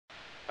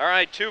All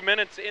right, 2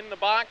 minutes in the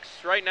box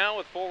right now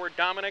with forward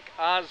Dominic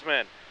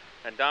Osman.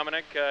 And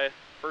Dominic,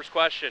 first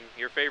question,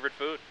 your favorite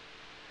food?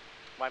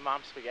 My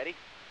mom's spaghetti.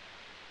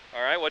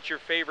 All right, what's your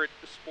favorite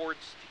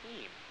sports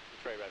team?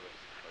 Detroit Red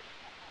Wings, of course.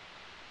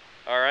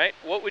 All right,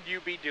 what would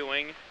you be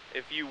doing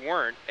if you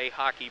weren't a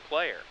hockey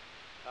player?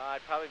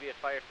 I'd probably be a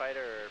firefighter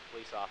or a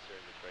police officer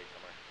in Detroit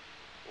somewhere.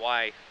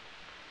 Why?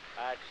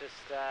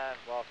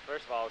 Well,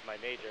 first of all, it was my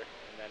major,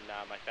 and then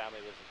my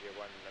family lives in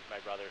Dearborn, and my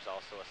brother's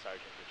also a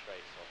sergeant in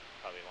Detroit, so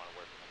probably want to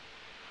work with him.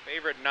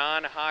 Favorite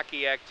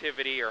non-hockey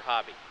activity or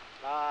hobby?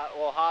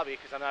 Well, hobby,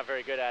 because I'm not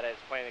very good at it,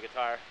 is playing the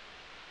guitar,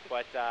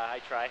 but I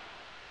try.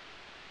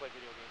 Play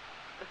video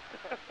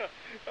games.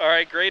 All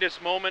right, greatest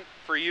moment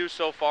for you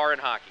so far in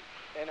hockey?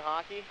 In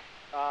hockey?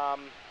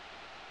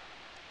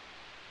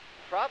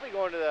 Probably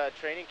going to the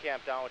training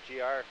camp down with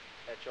GR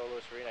at Joe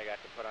Louis Arena. I got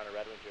to put on a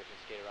Red Wing jersey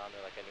and skate around there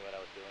like I knew what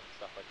I was doing and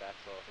stuff like that,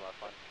 so it was a lot of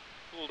fun.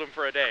 Fooled him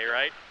for a day,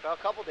 right? Well, a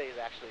couple days,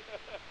 actually.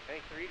 I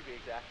think 3 to be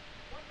exact.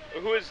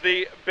 Who is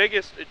the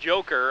biggest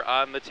joker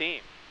on the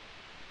team?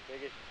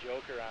 Biggest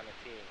joker on the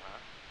team, huh?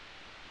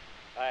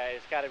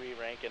 It's got to be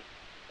Rankin.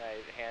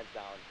 Hands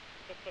down.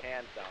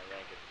 Hands down,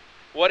 Rankin.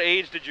 What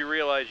age did you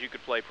realize you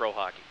could play pro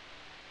hockey?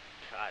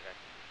 God,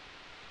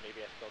 maybe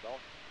I still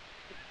don't.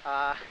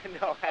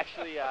 No,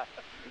 actually,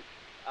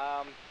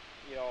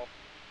 you know,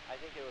 I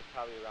think it was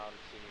probably around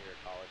senior year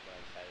of college when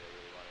I decided I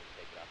really wanted to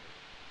take it up and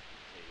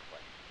continue to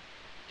play.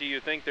 Do you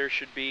think there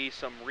should be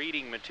some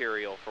reading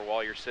material for while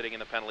you're sitting in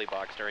the penalty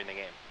box during the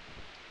game?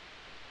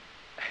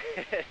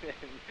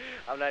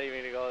 I'm not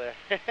even going to go there.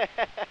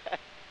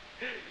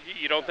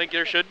 You don't think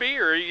there should be,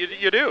 or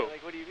you do?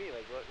 Like, what do you mean?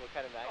 Like, what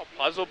kind of magazines?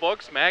 Puzzle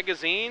books,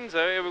 magazines,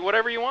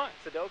 whatever you want.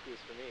 Sudokus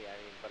for me, I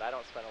mean, but I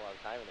don't spend a lot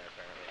of time in there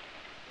apparently.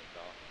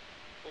 So.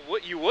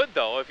 What you would,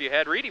 though, if you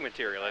had reading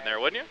material in there,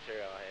 wouldn't you?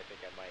 Material, I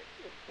think I might.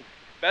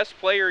 Best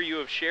player you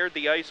have shared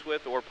the ice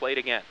with or played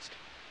against?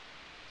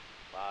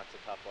 Wow, it's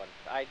a tough one.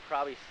 I'd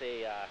probably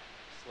say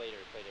Slater.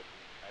 I played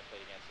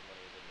against him when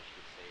he was in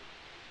Michigan State.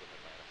 He was with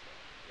Atlanta, so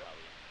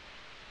probably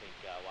think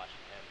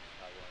watching him is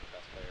probably one of the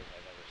best players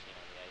I've ever seen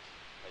on the ice.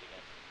 Played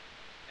against.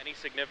 Any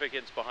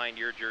significance behind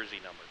your jersey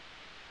number?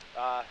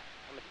 I'm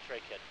a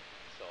Detroit kid,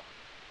 so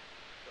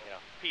you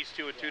know. Piece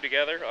 2 and 2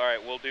 together. All right,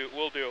 we'll do.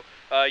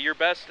 Your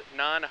best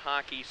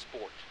non-hockey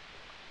sport?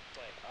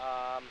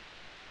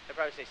 I'd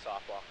probably say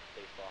softball,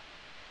 baseball.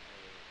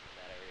 Maybe in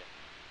that area.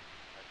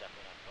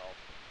 Definitely not golf.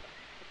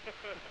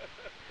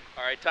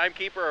 All right,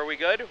 timekeeper, are we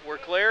good? We're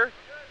clear?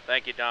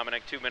 Thank you,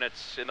 Dominic. 2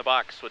 minutes in the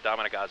box with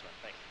Dominic Osman.